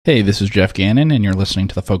Hey, this is Jeff Gannon, and you're listening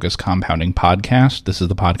to the Focus Compounding Podcast. This is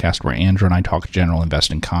the podcast where Andrew and I talk general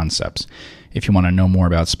investing concepts. If you want to know more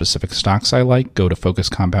about specific stocks I like, go to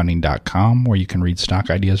focuscompounding.com, where you can read stock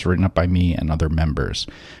ideas written up by me and other members.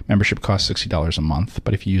 Membership costs $60 a month,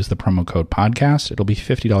 but if you use the promo code podcast, it'll be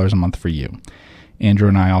 $50 a month for you. Andrew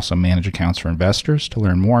and I also manage accounts for investors. To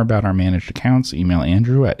learn more about our managed accounts, email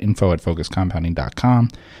Andrew at info@focuscompounding.com.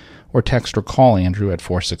 or text or call Andrew at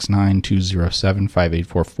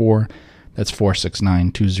 469-207-5844. That's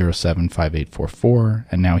 469-207-5844.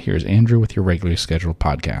 And now here's Andrew with your regularly scheduled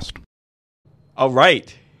podcast. All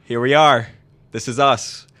right, here we are. This is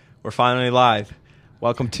us. We're finally live.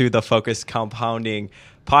 Welcome to the Focus Compounding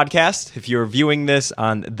Podcast. If you're viewing this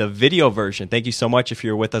on the video version, thank you so much. If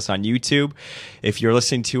you're with us on YouTube, if you're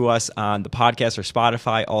listening to us on the podcast or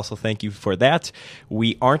Spotify, also thank you for that.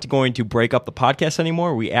 We aren't going to break up the podcast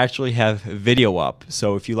anymore. We actually have video up.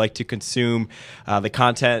 So if you like to consume the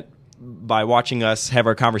content by watching us have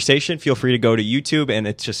our conversation, feel free to go to YouTube, and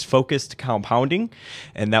it's just Focused Compounding,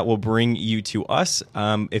 and that will bring you to us.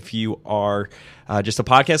 If you are just a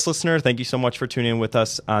podcast listener, thank you so much for tuning in with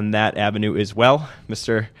us on that avenue as well.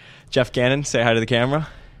 Mr. Jeff Gannon, say hi to the camera.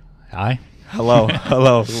 Hi. Hello.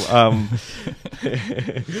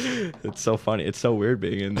 It's so funny. It's so weird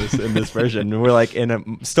being in this version. We're like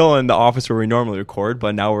still in the office where we normally record,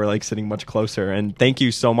 but now we're like sitting much closer. And thank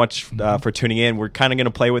you so much for tuning in. We're kind of going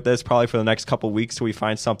to play with this probably for the next couple of weeks till we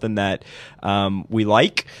find something that we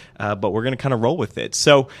like, but we're going to kind of roll with it.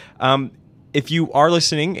 So if you are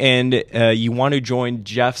listening and you want to join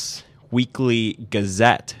Jeff's weekly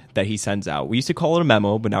Gazette that he sends out. We used to call it a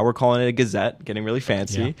memo, but now we're calling it a Gazette, getting really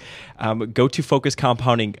fancy. Yeah. Go to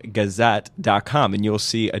focuscompoundinggazette.com, and you'll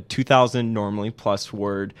see a 2,000 normally plus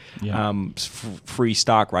word free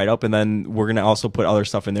stock write-up, and then we're going to also put other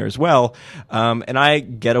stuff in there as well. And I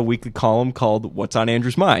get a weekly column called What's on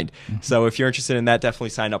Andrew's Mind. Mm-hmm. So if you're interested in that, definitely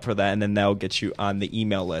sign up for that, and then that'll get you on the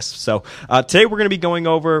email list. So today we're going to be going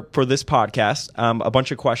over, for this podcast, a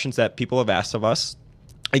bunch of questions that people have asked of us.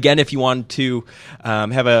 Again, if you want to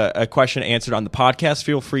have a question answered on the podcast,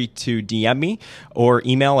 feel free to DM me or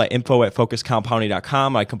email at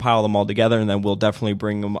info@focuscompounding.com. I compile them all together, and then we'll definitely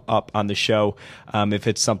bring them up on the show if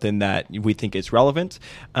it's something that we think is relevant.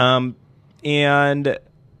 And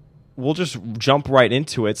we'll just jump right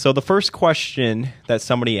into it. So the first question that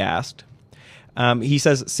somebody asked, he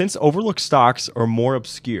says, since overlooked stocks are more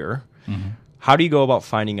obscure, how do you go about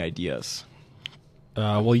finding ideas?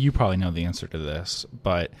 Well, you probably know the answer to this,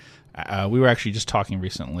 but we were actually just talking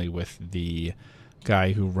recently with the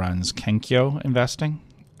guy who runs Kenkyo Investing,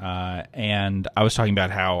 and I was talking about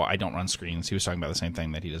how I don't run screens. He was talking about the same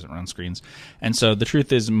thing, that he doesn't run screens. And so the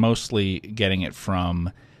truth is mostly getting it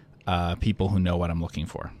from people who know what I'm looking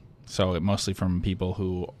for. So mostly from people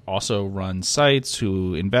who also run sites,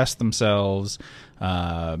 who invest themselves,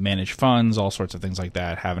 manage funds, all sorts of things like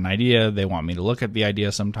that, have an idea. They want me to look at the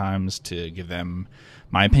idea sometimes to give them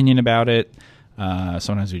my opinion about it.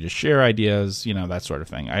 Sometimes we just share ideas, that sort of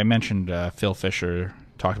thing. I mentioned Phil Fisher,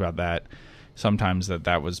 talked about that. Sometimes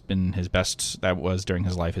that was during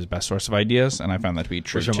his life his best source of ideas, and I found that to be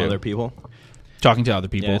true too. From other people? Talking to other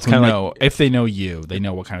people who know, if they know you, they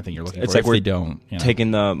know what kind of thing you're looking for. It's like if they don't, taking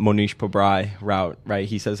the Monish Pabrai route, right?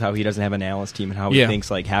 He says how he doesn't have an analyst team and how he thinks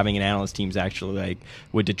like having an analyst team is actually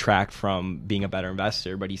would detract from being a better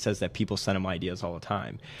investor. But he says that people send him ideas all the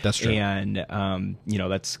time. That's true. And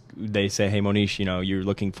they say, hey Monish, you're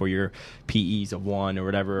looking for your PEs of 1 or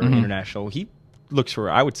whatever international. He looks for,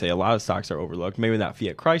 I would say, a lot of stocks are overlooked. Maybe not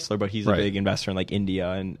Fiat Chrysler, but he's a big investor in like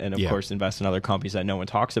India and of course invests in other companies that no one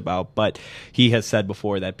talks about. But he has said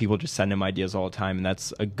before that people just send him ideas all the time, and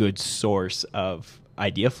that's a good source of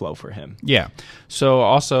idea flow for him. Yeah. So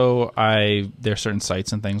also there's certain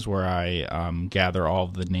sites and things where I gather all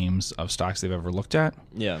of the names of stocks they've ever looked at.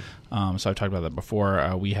 Yeah. So I've talked about that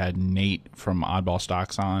before. We had Nate from Oddball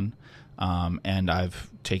Stocks on. And I've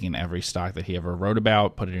taken every stock that he ever wrote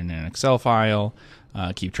about, put it in an Excel file,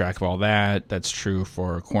 keep track of all that. That's true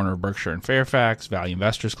for Corner of Berkshire and Fairfax, Value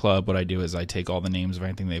Investors Club. What I do is I take all the names of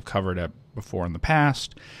anything they've covered before in the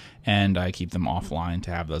past, and I keep them offline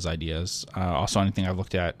to have those ideas. Also, anything I've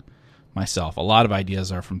looked at myself. A lot of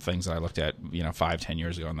ideas are from things that I looked at 5-10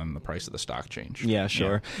 years ago, and then the price of the stock changed. Yeah,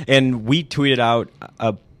 sure. Yeah. And we tweeted out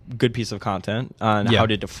a good piece of content on how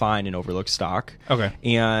to define an overlooked stock. Okay.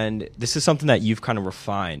 And this is something that you've kind of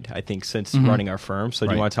refined, I think, since running our firm. So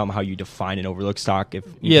do you want to tell them how you define an overlooked stock?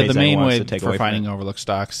 The main way for finding overlooked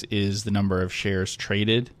stocks is the number of shares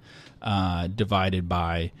traded divided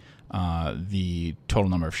by the total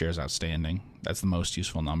number of shares outstanding. That's the most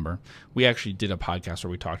useful number. We actually did a podcast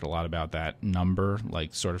where we talked a lot about that number,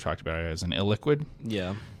 like sort of talked about it as an illiquid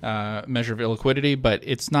measure of illiquidity, but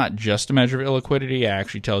it's not just a measure of illiquidity. It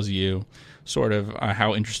actually tells you sort of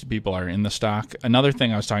how interested people are in the stock. Another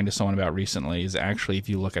thing I was talking to someone about recently is actually if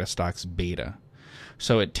you look at a stock's beta.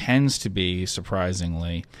 So it tends to be,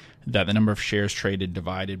 surprisingly, that the number of shares traded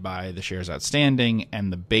divided by the shares outstanding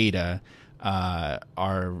and the beta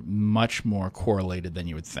are much more correlated than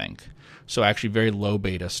you would think. So actually very low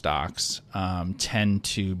beta stocks tend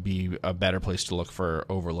to be a better place to look for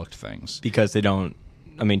overlooked things. Because they don't,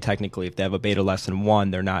 I mean, technically, if they have a beta less than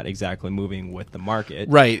 1, they're not exactly moving with the market.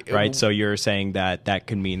 Right. So you're saying that that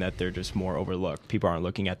could mean that they're just more overlooked. People aren't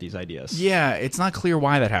looking at these ideas. Yeah, it's not clear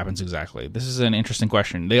why that happens exactly. This is an interesting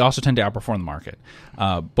question. They also tend to outperform the market.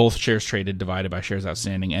 Both shares traded divided by shares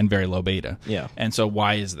outstanding and very low beta. Yeah. And so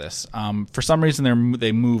why is this? For some reason,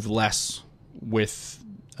 they move less with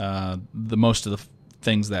the most of the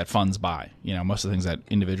things that funds buy. Most of the things that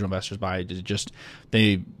individual investors buy,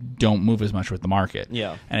 they don't move as much with the market.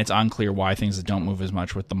 Yeah. And it's unclear why things that don't move as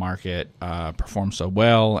much with the market perform so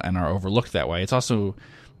well and are overlooked that way. It's also,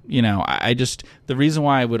 the reason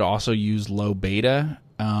why I would also use low beta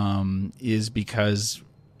is because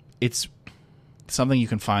it's something you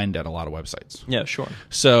can find at a lot of websites. Yeah, sure.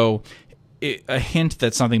 So a hint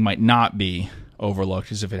that something might not be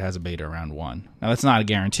overlooked is if it has a beta around 1. Now, that's not a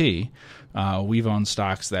guarantee. We've owned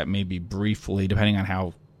stocks that maybe briefly, depending on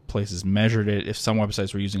how places measured it, if some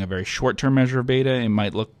websites were using a very short-term measure of beta, it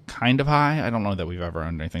might look kind of high. I don't know that we've ever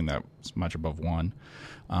owned anything that's much above 1.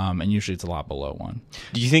 And usually it's a lot below 1.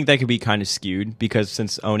 Do you think that could be kind of skewed? Because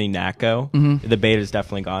since owning NACCO, the beta's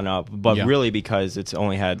definitely gone up, but really because it's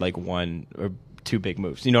only had like 1 or 2 big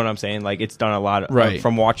moves. You know what I'm saying? Like it's done a lot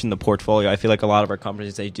from watching the portfolio. I feel like a lot of our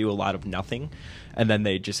companies, they do a lot of nothing and then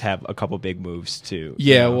they just have a couple big moves too.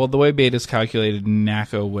 Yeah, well, the way beta is calculated,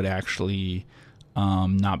 NACCO would actually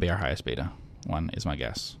not be our highest beta one, is my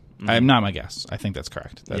guess. Not my guess. I think that's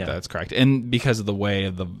correct. That's correct. And because of the way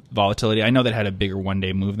of the volatility, I know that had a bigger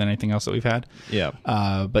one-day move than anything else that we've had. Yeah.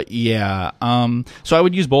 But yeah. So I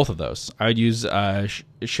would use both of those. I would use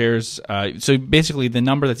shares. So basically, the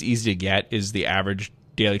number that's easy to get is the average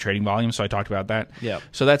daily trading volume. So I talked about that. Yeah.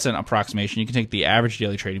 So that's an approximation. You can take the average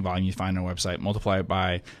daily trading volume you find on a website, multiply it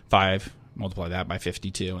by 5. Multiply that by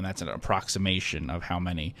 52, and that's an approximation of how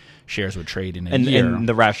many shares would trade in a year. And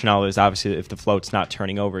the rationale is obviously if the float's not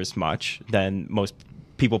turning over as much, then most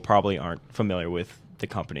people probably aren't familiar with the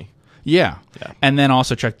company. Yeah. And then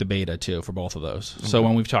also check the beta too for both of those. Okay. So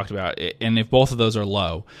when we've talked about it, and if both of those are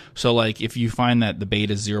low, so like if you find that the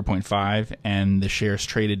beta is 0.5 and the shares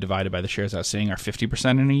traded divided by the shares outstanding are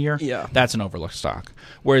 50% in a year, that's an overlooked stock.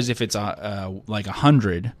 Whereas if it's like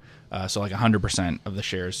 100, so like 100% of the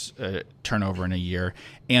shares turn over in a year,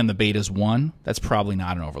 and the beta's 1, that's probably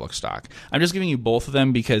not an overlooked stock. I'm just giving you both of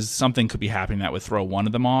them because something could be happening that would throw one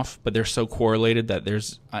of them off, but they're so correlated that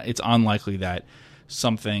it's unlikely that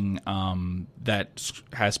something that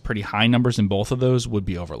has pretty high numbers in both of those would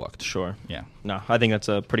be overlooked. Sure. Yeah. No, I think that's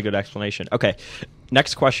a pretty good explanation. Okay.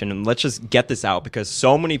 Next question, and let's just get this out because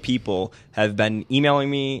so many people have been emailing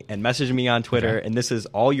me and messaging me on Twitter, and this is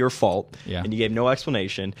all your fault, and you gave no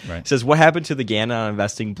explanation. Right. It says, what happened to the Gannon on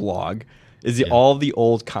Investing blog? Is all the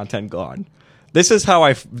old content gone? This is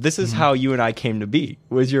how how you and I came to be,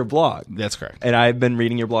 was your blog. That's correct. And I've been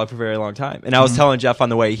reading your blog for a very long time. And I was telling Jeff on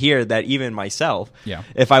the way here that even myself,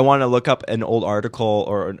 if I want to look up an old article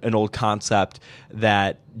or an old concept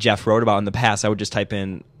that Jeff wrote about in the past, I would just type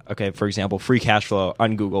in, okay, for example, free cash flow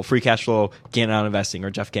on Google, free cash flow, Gannon on Investing, or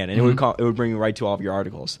Jeff Gannon. It would bring me right to all of your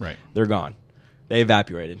articles. Right. They're gone. They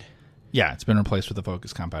evaporated. Yeah, it's been replaced with the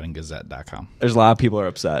FocusCompoundingGazette.com. There's a lot of people are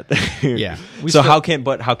upset. Yeah. How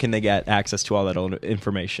can they get access to all that old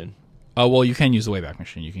information? Oh, well, you can use the Wayback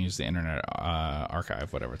Machine. You can use the Internet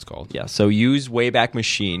Archive, whatever it's called. Yeah, so use Wayback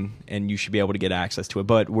Machine, and you should be able to get access to it.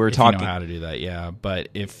 But if you know how to do that, yeah. But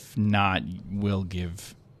if not, we'll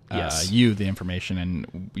give you the information,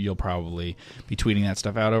 and you'll probably be tweeting that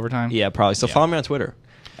stuff out over time. Yeah, probably. So follow me on Twitter.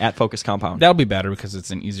 At Focus Compound. That'll be better because it's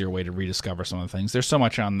an easier way to rediscover some of the things. There's so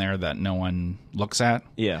much on there that no one looks at.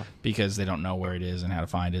 Yeah. Because they don't know where it is and how to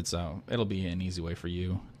find it. So it'll be an easy way for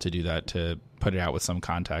you to do that, to put it out with some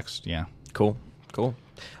context. Yeah. Cool.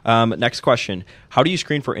 Next question. How do you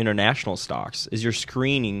screen for international stocks? Is your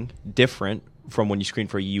screening different from when you screen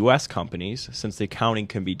for U.S. companies, since the accounting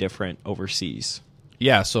can be different overseas?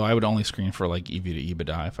 Yeah, so I would only screen for like EV to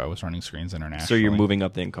EBITDA if I was running screens internationally. So you're moving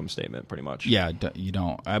up the income statement pretty much. Yeah, you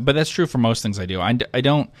don't. But that's true for most things I do.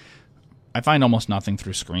 I find almost nothing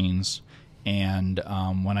through screens. And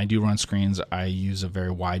when I do run screens, I use a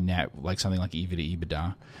very wide net, like something like EV to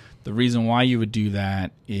EBITDA. The reason why you would do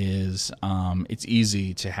that is it's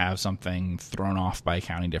easy to have something thrown off by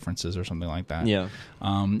accounting differences or something like that. Yeah.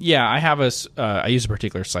 I have I use a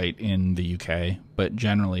particular site in the UK, but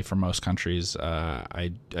generally for most countries,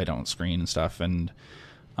 I don't screen and stuff. And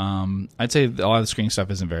I'd say a lot of the screening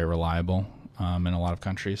stuff isn't very reliable in a lot of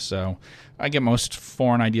countries. So I get most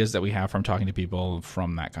foreign ideas that we have from talking to people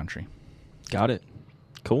from that country. Got it.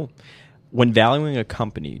 Cool. When valuing a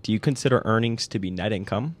company, do you consider earnings to be net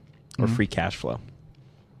income or free cash flow?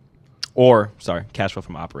 Or, sorry, cash flow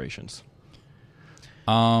from operations?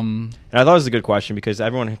 And I thought it was a good question because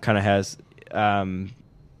everyone kind of has,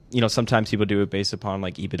 sometimes people do it based upon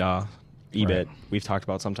like EBITDA, EBIT. Right. We've talked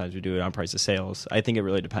about sometimes we do it on price of sales. I think it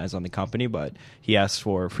really depends on the company, but he asked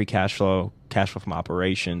for free cash flow from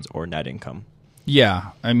operations, or net income.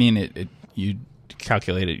 Yeah. I mean, you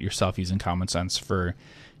calculate it yourself using common sense for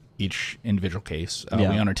each individual case. We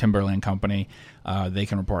own a timberland company. They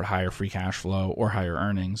can report higher free cash flow or higher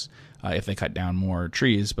earnings if they cut down more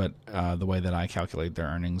trees, but the way that I calculate their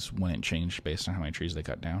earnings wouldn't change based on how many trees they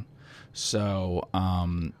cut down. So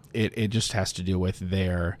it just has to do with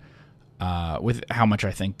their with how much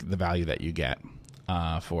I think the value that you get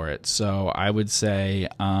for it. So I would say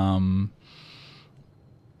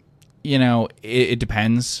it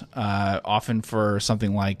depends. Often for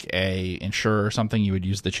something like a insurer or something, you would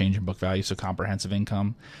use the change in book value, so comprehensive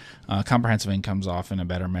income. Comprehensive income is often a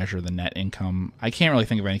better measure than net income. I can't really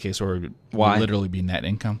think of any case where it would literally be net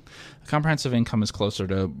income. Comprehensive income is closer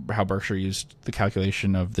to how Berkshire used the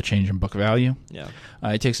calculation of the change in book value. Yeah,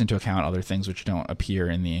 it takes into account other things which don't appear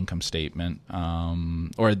in the income statement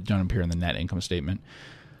or don't appear in the net income statement.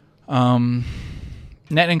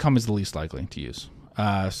 Net income is the least likely to use.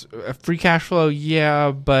 Free cash flow,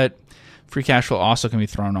 yeah, but free cash flow also can be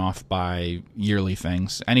thrown off by yearly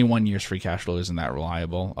things. Any 1 year's free cash flow isn't that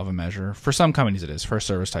reliable of a measure. For some companies it is. For a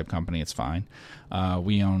service type company, it's fine.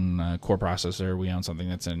 We own a core processor. We own something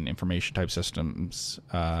that's an information type systems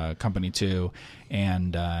company too.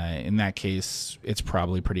 And in that case, it's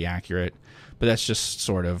probably pretty accurate. But that's just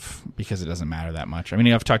sort of because it doesn't matter that much. I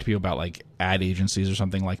mean, I've talked to people about like ad agencies or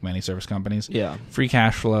something like many service companies. Yeah. Free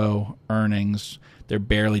cash flow, earnings, they're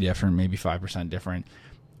barely different, maybe 5% different.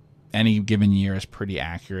 Any given year is pretty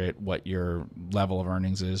accurate what your level of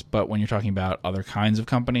earnings is. But when you're talking about other kinds of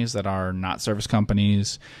companies that are not service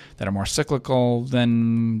companies, that are more cyclical,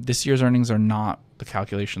 then this year's earnings are not the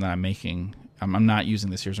calculation that I'm making. I'm not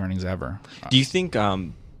using this year's earnings ever. Do you think,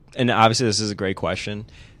 and obviously this is a great question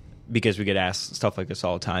because we get asked stuff like this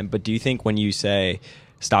all the time, but do you think when you say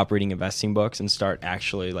stop reading investing books and start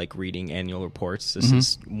actually like reading annual reports, this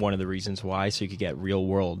is one of the reasons why, so you could get real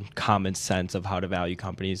world common sense of how to value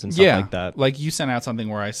companies and stuff like that? Like you sent out something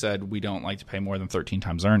where I said we don't like to pay more than 13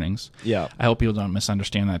 times earnings. Yeah. I hope people don't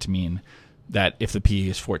misunderstand that to mean that if the PE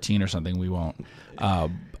is 14 or something, we won't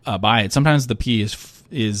buy it. Sometimes the PE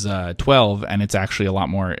is 12 and it's actually a lot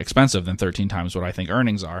more expensive than 13 times what I think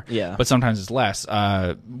earnings are. Yeah. But sometimes it's less.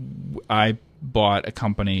 I bought a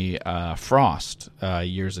company, Frost,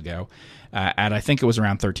 years ago, and I think it was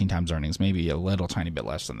around 13 times earnings, maybe a little tiny bit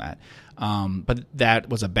less than that. But that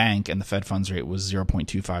was a bank, and the Fed funds rate was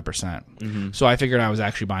 0.25%. So I figured I was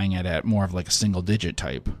actually buying it at more of like a single-digit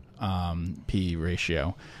type PE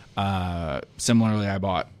ratio. Similarly, I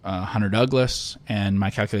bought Hunter Douglas, and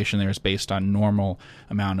my calculation there is based on normal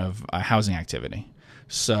amount of housing activity.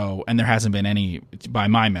 So, and there hasn't been any, by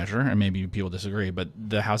my measure, and maybe people disagree, but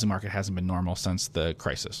the housing market hasn't been normal since the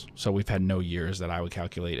crisis. So we've had no years that I would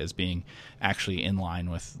calculate as being actually in line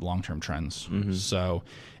with long-term trends. So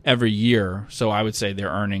every year, so I would say their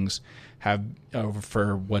earnings have,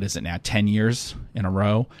 for what is it now, 10 years in a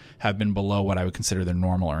row, have been below what I would consider their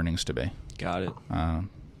normal earnings to be. Got it.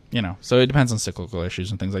 So it depends on cyclical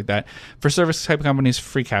issues and things like that. For service type companies,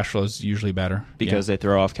 free cash flow is usually better. Because they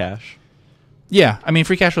throw off cash? Yeah, I mean,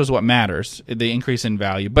 free cash flow is what matters, the increase in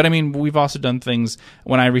value. But I mean, we've also done things,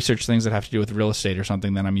 when I research things that have to do with real estate or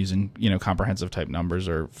something, then I'm using, comprehensive type numbers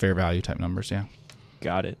or fair value type numbers, yeah.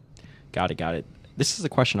 Got it. This is a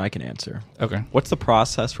question I can answer. Okay. What's the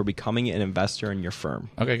process for becoming an investor in your firm?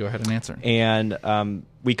 Okay, go ahead and answer. And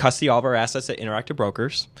we custody all of our assets at Interactive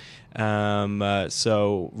Brokers.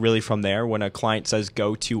 So really from there, when a client says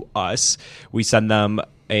go to us, we send them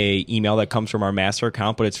a email that comes from our master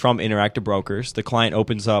account, but it's from Interactive Brokers. The client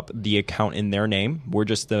opens up the account in their name. We're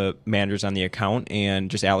just the managers on the account and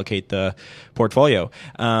just allocate the portfolio.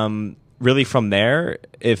 Really from there,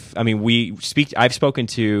 I've spoken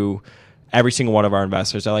to every single one of our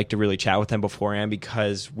investors. I like to really chat with them beforehand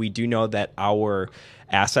because we do know that our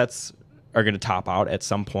assets are going to top out at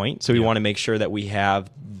some point. So we want to make sure that we have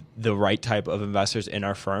the right type of investors in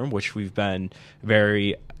our firm, which we've been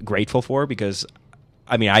very grateful for, because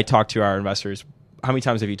I mean, I talk to our investors. How many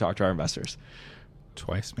times have you talked to our investors?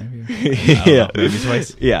 Twice, maybe. Yeah, maybe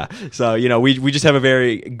twice. Yeah. So, we just have a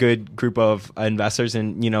very good group of investors.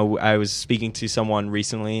 And, I was speaking to someone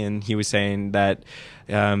recently, and he was saying that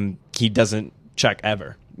he doesn't check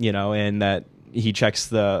ever, and that he checks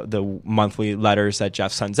the monthly letters that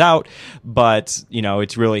Jeff sends out, but,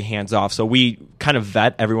 it's really hands off. So we kind of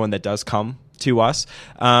vet everyone that does come to us.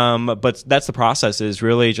 But that's the process, is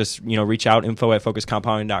really just, reach out,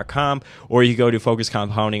 info@focuscompounding.com, or you go to Focus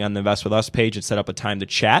Compounding on the Invest With Us page and set up a time to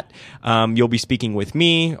chat. You'll be speaking with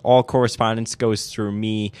me. All correspondence goes through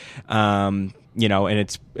me. But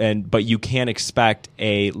you can expect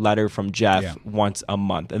a letter from Jeff once a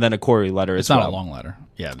month, and then a quarterly letter as well. It's not a long letter.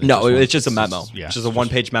 Yeah. It's just a memo. It's just a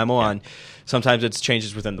one-page memo on. Sometimes it's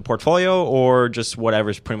changes within the portfolio, or just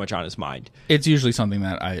whatever's pretty much on his mind. It's usually something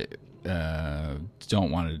that I don't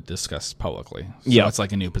want to discuss publicly. So it's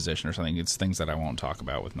like a new position or something. It's things that I won't talk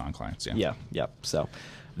about with non-clients. Yeah. Yep. So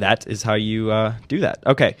that is how you do that.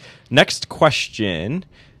 Okay. Next question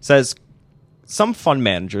says, some fund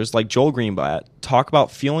managers like Joel Greenblatt talk about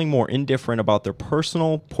feeling more indifferent about their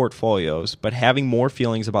personal portfolios, but having more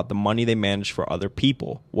feelings about the money they manage for other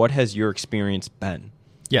people. What has your experience been?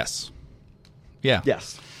 Yes. Yeah.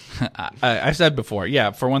 Yes. I said before,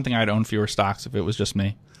 for one thing, I'd own fewer stocks if it was just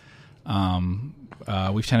me.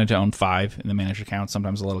 We've tended to own 5 in the managed accounts,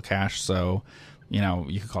 sometimes a little cash. So,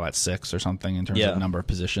 you could call that 6 or something in terms of number of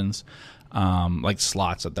positions, like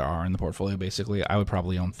slots that there are in the portfolio. Basically, I would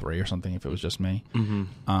probably own 3 or something if it was just me.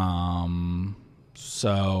 Mm-hmm.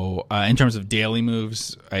 So in terms of daily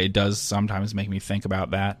moves, it does sometimes make me think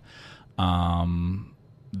about that. I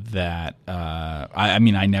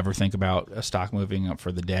never think about a stock moving up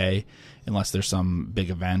for the day unless there's some big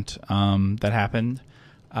event that happened.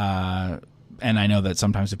 And I know that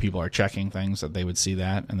sometimes if people are checking things, that they would see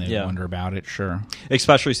that and they wonder about it. Sure.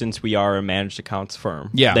 Especially since we are a managed accounts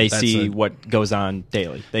firm. Yeah. They see what goes on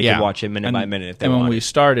daily. They can watch it minute by minute if they want. And when we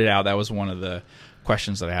started out, that was one of the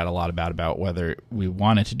questions that I had a lot about whether we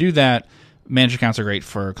wanted to do that. Managed accounts are great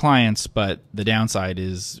for clients, but the downside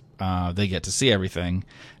is they get to see everything.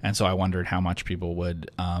 And so I wondered how much people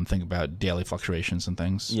would think about daily fluctuations and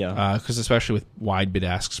things. Yeah. Because especially with wide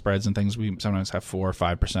bid-ask spreads and things, we sometimes have 4 or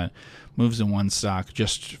 5% moves in one stock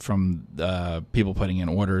just from people putting in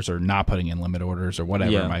orders or not putting in limit orders or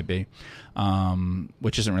whatever it might be,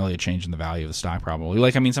 which isn't really a change in the value of the stock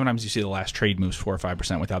probably. Sometimes you see the last trade moves 4 or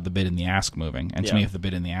 5% without the bid and the ask moving. And to me, if the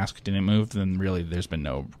bid and the ask didn't move, then really there's been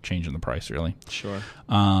no change in the price really. Sure.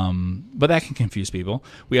 But that can confuse people.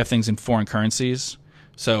 We have things in foreign currencies.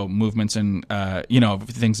 So movements in,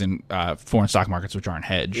 things in foreign stock markets which aren't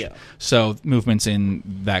hedged. Yeah. So movements in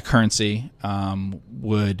that currency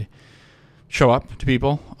would show up to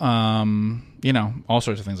people. All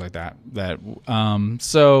sorts of things like that.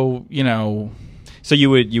 So you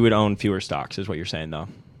would own fewer stocks, is what you're saying, though.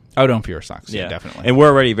 I would own fewer stocks. Yeah, definitely. And we're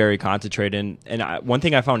already very concentrated. And one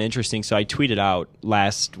thing I found interesting. So I tweeted out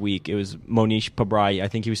last week. It was Monish Pabrai. I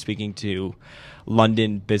think he was speaking to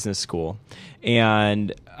London Business School,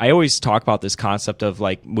 and I always talk about this concept of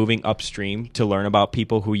moving upstream to learn about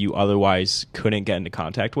people who you otherwise couldn't get into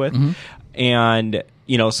contact with. Mm-hmm. And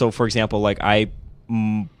so for example, I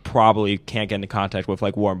probably can't get into contact with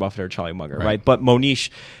Warren Buffett or Charlie Munger, right? But Monish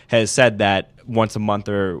has said that once a month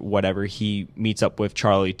or whatever, he meets up with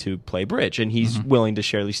Charlie to play bridge, and he's willing to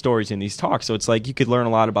share these stories in these talks. So it's you could learn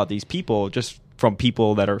a lot about these people just from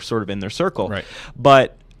people that are sort of in their circle. Right.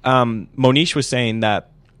 But Monish was saying that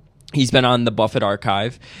he's been on the Buffett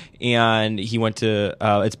archive, and he went to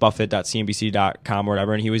it's buffett.cnbc.com or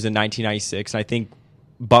whatever, and he was in 1996, and I think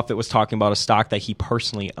Buffett was talking about a stock that he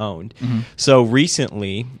personally owned. Mm-hmm. So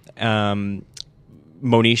recently,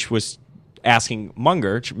 Monish was asking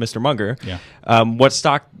Mr. Munger, what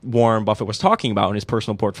stock Warren Buffett was talking about in his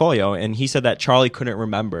personal portfolio, and he said that Charlie couldn't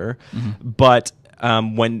remember, but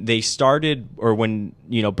when they started, or when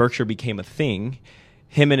Berkshire became a thing,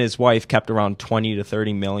 him and his wife kept around 20 to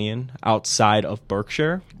 30 million outside of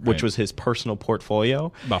Berkshire, which was his personal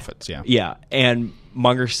portfolio. Buffett's, Yeah, and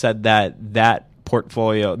Munger said that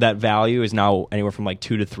portfolio, that value is now anywhere from $2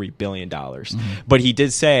 to $3 billion. But he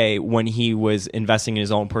did say when he was investing in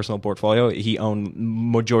his own personal portfolio, he owned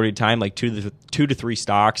majority of the time 2 to 3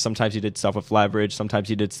 stocks. Sometimes he did stuff with leverage, sometimes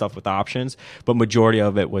he did stuff with options, but majority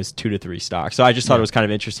of it was 2 to 3 stocks. So I just thought it was kind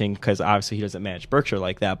of interesting because obviously he doesn't manage Berkshire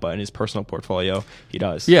like that, but in his personal portfolio he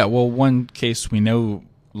does. Yeah, well, one case we know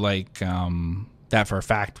that for a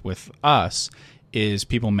fact with us is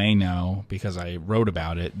people may know, because I wrote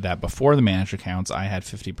about it, that before the managed accounts, I had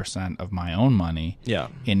 50% of my own money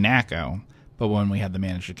in NACO. But when we had the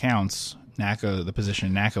managed accounts, NACO, the position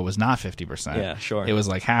in NACO was not 50%. Yeah, sure. It was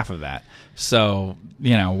like half of that. So,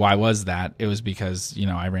 why was that? It was because,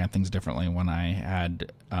 I ran things differently when I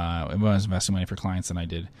had, when I was investing money for clients than I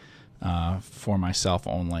did for myself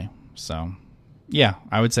only. So, yeah,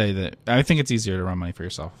 I would say that I think it's easier to run money for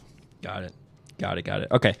yourself. Got it.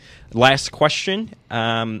 Okay. Last question.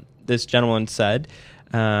 This gentleman said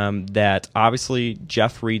that obviously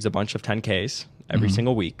Jeff reads a bunch of 10Ks every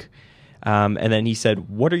single week. And then he said,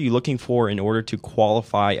 what are you looking for in order to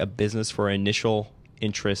qualify a business for an initial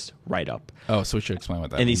interest write-up? Oh, so we should explain what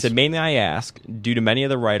that means. And he said, mainly I ask, due to many of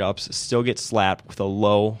the write-ups still get slapped with a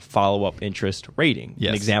low follow-up interest rating. Yes.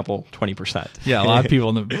 An example, 20%. Yeah, a lot of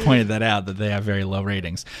people pointed that out, that they have very low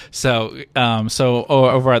ratings. So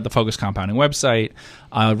over at the Focus Compounding website,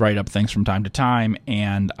 I write up things from time to time,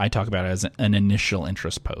 and I talk about it as an initial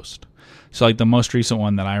interest post. So like the most recent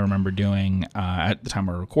one that I remember doing at the time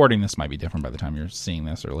we're recording, this might be different by the time you're seeing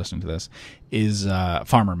this or listening to this, is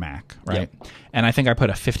Farmer Mac, right? Yep. And I think I put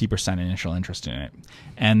a 50% initial interest in it.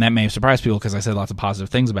 And that may have surprised people because I said lots of positive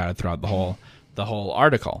things about it throughout the whole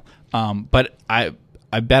article. But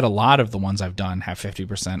I bet a lot of the ones I've done have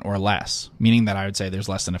 50% or less, meaning that I would say there's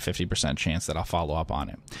less than a 50% chance that I'll follow up on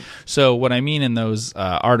it. So what I mean in those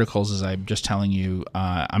articles is I'm just telling you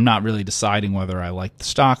I'm not really deciding whether I like the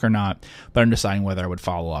stock or not, but I'm deciding whether I would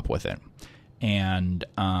follow up with it. And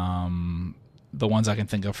the ones I can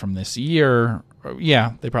think of from this year,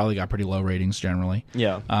 yeah, they probably got pretty low ratings generally.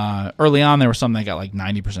 Yeah. Early on, there were some that got like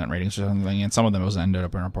 90% ratings or something, and some of them ended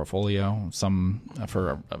up in our portfolio. Some,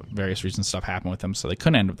 for various reasons, stuff happened with them, so they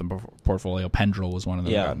couldn't end up in the portfolio. Pendrell was one of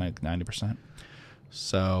them that got like 90%.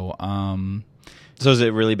 So, so is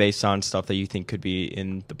it really based on stuff that you think could be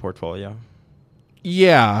in the portfolio?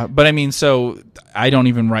 Yeah, but I mean, so I don't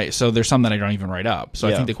even write. So there's some that I don't even write up. So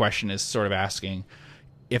I think the question is sort of asking,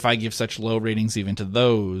 if I give such low ratings even to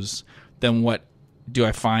those, then what do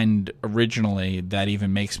I find originally that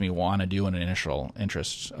even makes me want to do an initial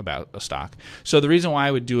interest about a stock? So the reason why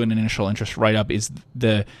I would do an initial interest write-up is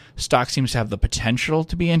the stock seems to have the potential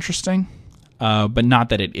to be interesting, but not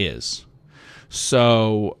that it is.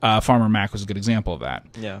 So Farmer Mac was a good example of that.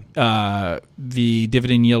 Yeah. The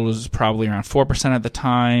dividend yield was probably around 4% at the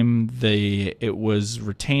time. It was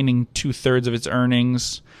retaining 2/3 of its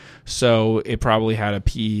earnings. So it probably had a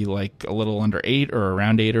P like a little under 8 or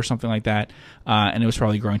around 8 or something like that. And it was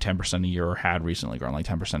probably growing 10% a year, or had recently grown like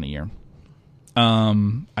 10% a year.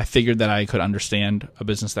 I figured that I could understand a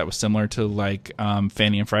business that was similar to like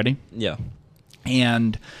Fannie and Freddie. Yeah.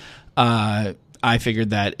 And I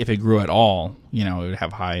figured that if it grew at all, it would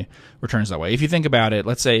have high returns that way. If you think about it,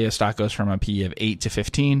 let's say a stock goes from a P of 8 to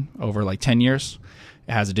 15 over like 10 years.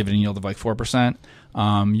 It has a dividend yield of like 4%.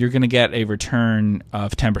 You're going to get a return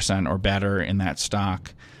of 10% or better in that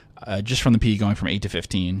stock just from the P going from 8 to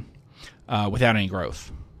 15 without any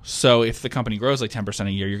growth. So if the company grows like 10%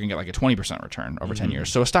 a year, you're going to get like a 20% return over 10 years.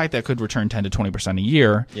 So a stock that could return 10 to 20% a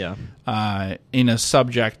year in a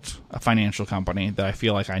financial company that I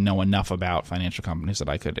feel like I know enough about financial companies that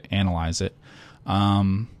I could analyze it.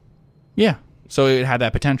 So it had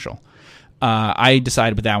that potential. I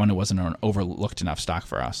decided with that one it wasn't an overlooked enough stock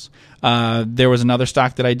for us. There was another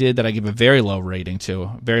stock that I did that I give a very low rating to,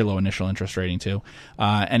 very low initial interest rating to,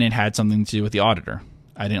 and it had something to do with the auditor.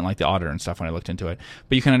 I didn't like the auditor and stuff when I looked into it.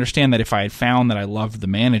 But you can understand that if I had found that I loved the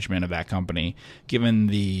management of that company, given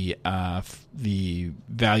the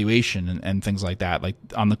valuation and things like that, like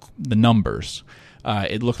on the numbers,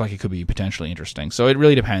 it looked like it could be potentially interesting. So it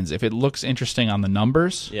really depends. If it looks interesting on the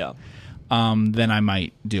numbers, then I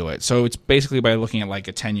might do it. So it's basically by looking at like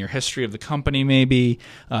a 10-year history of the company, maybe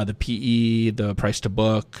the PE, the price to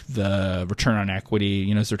book, the return on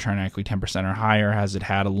equity. Is the return on equity 10% or higher? Has it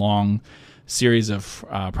had a long series of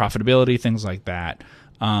profitability, things like that,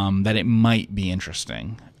 that it might be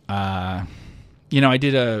interesting. I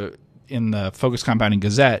did in the Focus Compounding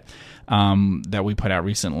Gazette that we put out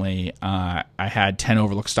recently, I had 10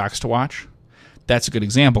 overlooked stocks to watch. That's a good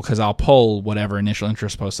example because I'll pull whatever initial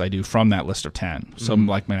interest posts I do from that list of 10. So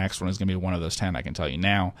like my next one is going to be one of those 10, I can tell you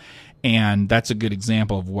now. And that's a good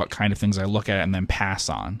example of what kind of things I look at and then pass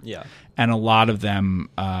on. Yeah. And a lot of them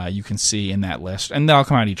you can see in that list. And they'll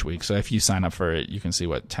come out each week. So if you sign up for it, you can see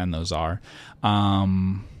what 10 those are. It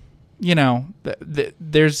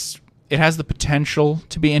has the potential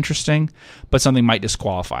to be interesting, but something might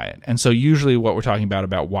disqualify it. And so usually what we're talking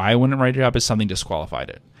about why I wouldn't write it up is something disqualified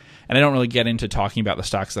it. And I don't really get into talking about the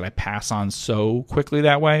stocks that I pass on so quickly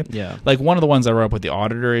that way. Yeah. Like one of the ones I wrote up with the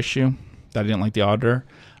auditor issue, that I didn't like the auditor,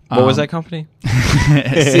 What was that company?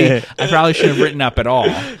 See, I probably shouldn't have written up at all.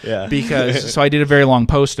 Yeah. Because so I did a very long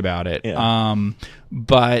post about it. Yeah.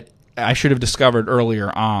 But I should have discovered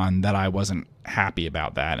earlier on that I wasn't happy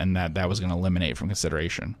about that, and that was going to eliminate from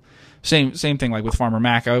consideration. Same thing like with Farmer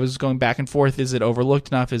Mac. I was going back and forth. Is it overlooked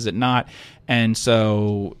enough? Is it not? And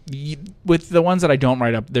so with the ones that I don't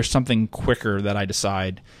write up, there's something quicker that I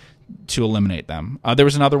decide to eliminate them. There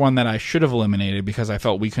was another one that I should have eliminated because I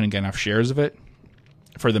felt we couldn't get enough shares of it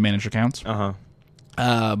for the managed accounts.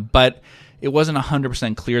 But it wasn't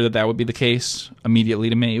 100% clear that would be the case immediately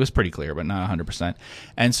to me. It was pretty clear, but not 100%.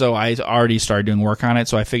 And so I already started doing work on it,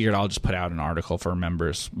 so I figured I'll just put out an article for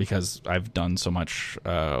members because I've done so much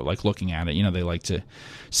like looking at it. You know, they like to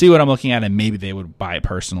see what I'm looking at, and maybe they would buy it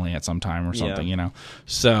personally at some time or something, you know.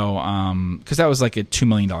 So, because that was like a $2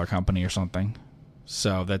 million company or something.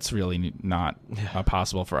 So that's really not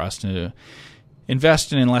possible for us to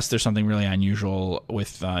invest in unless there's something really unusual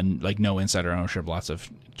with like no insider ownership, lots of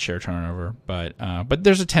share turnover. But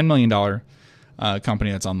there's a $10 million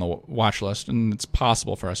company that's on the watch list, and it's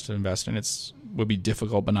possible for us to invest in. It would be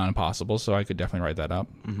difficult, but not impossible. So I could definitely write that up.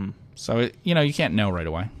 So you can't know right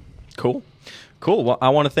away. Cool. Well, I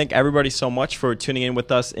want to thank everybody so much for tuning in with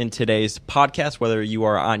us in today's podcast, whether you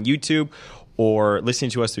are on YouTube or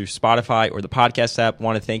listening to us through Spotify or the podcast app.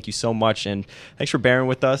 Want to thank you so much, and thanks for bearing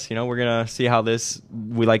with us. You know, we're gonna see how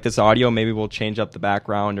we like this audio. Maybe we'll change up the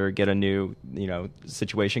background or get a new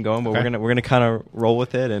situation going. But we're gonna kind of roll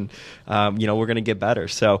with it, and we're gonna get better.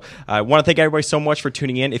 So I want to thank everybody so much for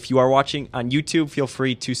tuning in. If you are watching on YouTube, feel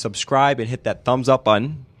free to subscribe and hit that thumbs up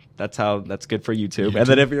button. That's good for YouTube. And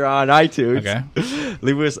then if you're on iTunes,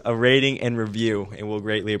 leave us a rating and review, and we'll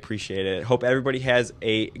greatly appreciate it. Hope everybody has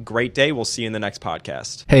a great day. We'll see you in the next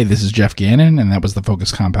podcast. Hey, this is Jeff Gannon, and that was the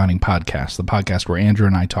Focus Compounding Podcast, the podcast where Andrew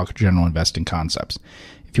and I talk general investing concepts.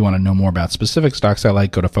 If you want to know more about specific stocks I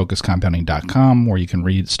like, go to focuscompounding.com, where you can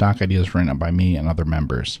read stock ideas written up by me and other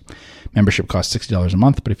members. Membership costs $60 a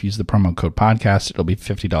month, but if you use the promo code podcast, it'll be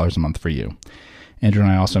 $50 a month for you. Andrew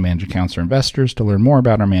and I also manage accounts for investors. To learn more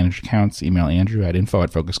about our managed accounts, email Andrew at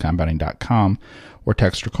info@focuscompounding.com or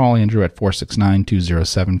text or call Andrew at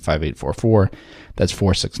 469-207-5844. That's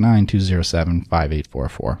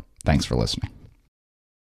 469-207-5844. Thanks for listening.